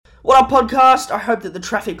our podcast. I hope that the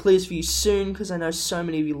traffic clears for you soon, because I know so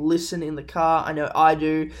many of you listen in the car. I know I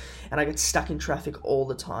do, and I get stuck in traffic all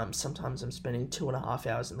the time. Sometimes I'm spending 2.5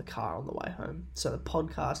 hours in the car on the way home. So the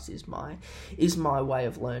podcast is my way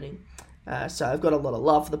of learning. So I've got a lot of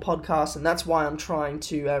love for the podcast, and that's why I'm trying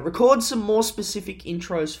to record some more specific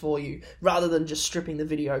intros for you, rather than just stripping the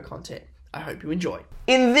video content. I hope you enjoy.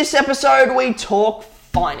 In this episode, we talk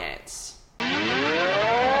finance.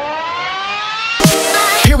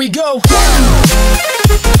 Here we go.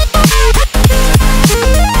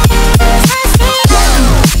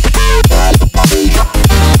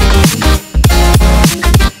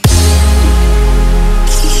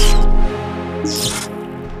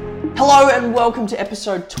 Hello and welcome to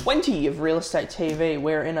episode 20 of Realestate TV.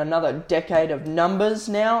 We're in another decade of numbers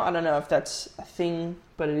now. I don't know if that's a thing,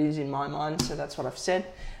 but it is in my mind, so that's what I've said.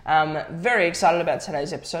 Very excited about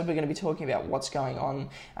today's episode. We're going to be talking about what's going on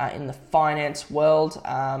in the finance world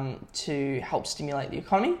to help stimulate the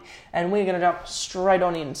economy, and we're going to jump straight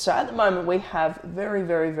on in. So at the moment we have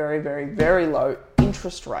very low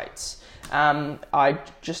interest rates. I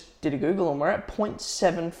just did a Google and we're at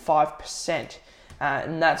 0.75%.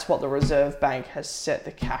 And that's what the Reserve Bank has set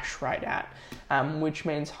the cash rate at, which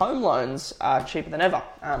means home loans are cheaper than ever.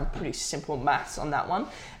 Pretty simple maths on that one.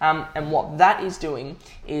 And what that is doing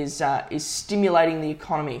is stimulating the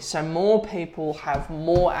economy. So more people have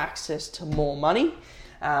more access to more money.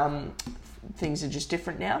 Things are just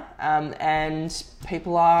different now, and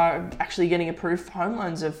people are actually getting approved for home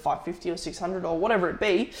loans of $550 or $600 or whatever it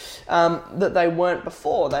be that they weren't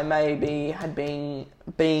before. They maybe had been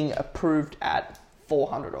being approved at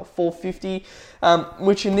 $400 or $450,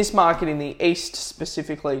 which in this market in the East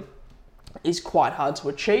specifically is quite hard to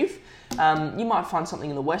achieve. You might find something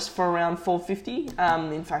in the West for around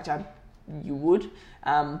 $450. In fact, you would,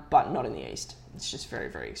 but not in the East. It's just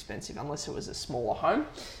very expensive unless it was a smaller home.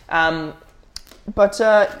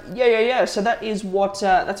 So that is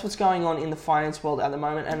that's what's going on in the finance world at the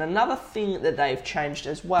moment. And another thing that they've changed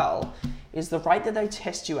as well is the rate that they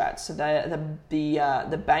test you at. So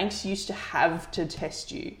the banks used to have to test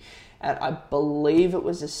you at, I believe it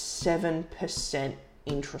was a 7%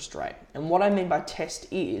 interest rate. And what I mean by test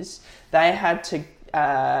is they had to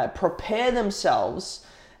prepare themselves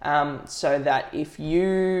so that if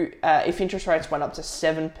interest rates went up to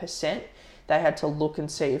 7%, they had to look and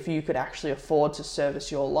see if you could actually afford to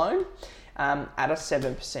service your loan at a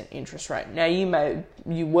 7% interest rate. Now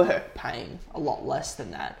you were paying a lot less than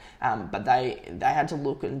that, but they had to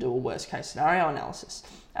look and do a worst case scenario analysis.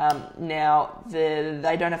 Now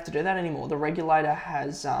they don't have to do that anymore. The regulator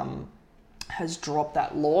has dropped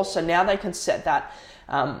that law, so now they can set that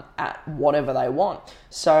at whatever they want.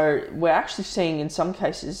 So we're actually seeing in some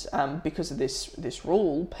cases, because of this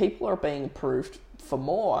rule, people are being approved for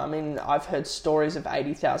more. I mean, I've heard stories of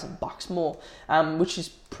 $80,000 more, which is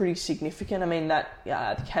pretty significant. I mean, that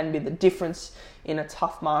can be the difference in a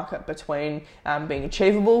tough market between being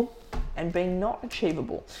achievable and being not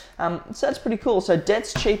achievable. So that's pretty cool. So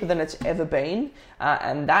debt's cheaper than it's ever been,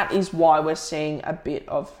 and that is why we're seeing a bit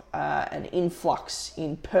of an influx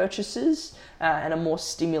in purchases and a more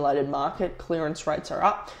stimulated market. Clearance rates are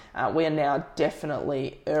up. We are now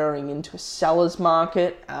definitely erring into a seller's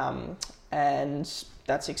market, and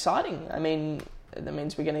that's exciting. I mean, that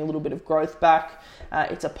means we're getting a little bit of growth back.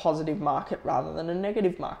 It's a positive market rather than a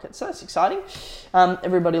negative market. So that's exciting.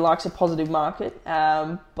 Everybody likes a positive market,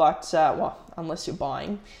 but unless you're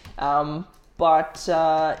buying. So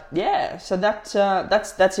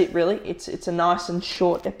that's it really. It's a nice and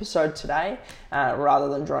short episode today, rather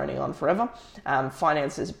than droning on forever.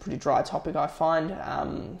 Finance is a pretty dry topic, I find,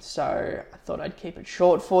 so I thought I'd keep it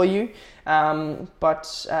short for you.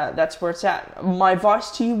 But that's where it's at. My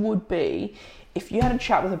advice to you would be, if you had a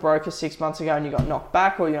chat with a broker 6 months ago and you got knocked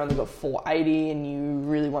back, or you only got $480 and you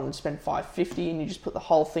really wanted to spend $550 and you just put the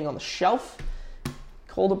whole thing on the shelf,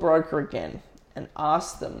 call the broker again and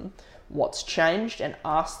ask them what's changed, and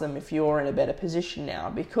ask them if you're in a better position now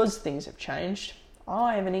because things have changed.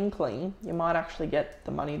 I have an inkling you might actually get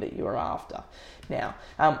the money that you were after now,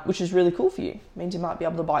 which is really cool for you. It means you might be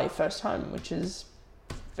able to buy your first home, which is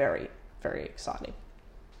very exciting.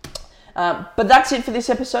 But that's it for this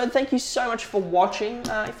episode. Thank you so much for watching.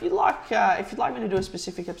 If you'd like me to do a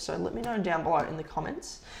specific episode, let me know down below in the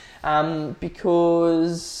comments.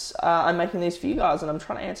 because I'm making these for you guys and I'm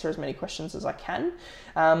trying to answer as many questions as I can.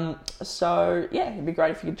 So yeah, it'd be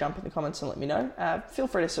great if you could jump in the comments and let me know. Feel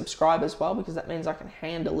free to subscribe as well, because that means I can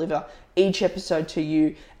hand deliver each episode to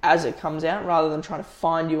you as it comes out, rather than trying to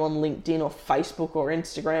find you on LinkedIn or Facebook or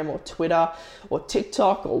Instagram or Twitter or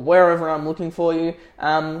TikTok or wherever I'm looking for you.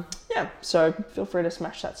 So feel free to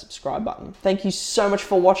smash that subscribe button. Thank you so much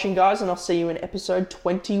for watching, guys, and I'll see you in episode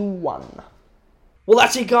 21. Well,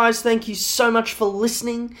 that's it, guys. Thank you so much for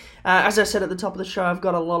listening. As I said at the top of the show, I've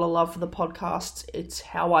got a lot of love for the podcasts. It's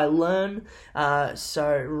how I learn.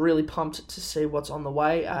 So really pumped to see what's on the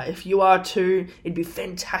way. If you are too, it'd be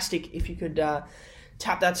fantastic if you could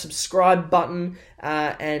tap that subscribe button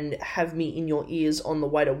and have me in your ears on the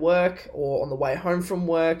way to work or on the way home from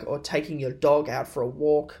work or taking your dog out for a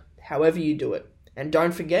walk, however you do it. And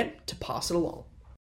don't forget to pass it along.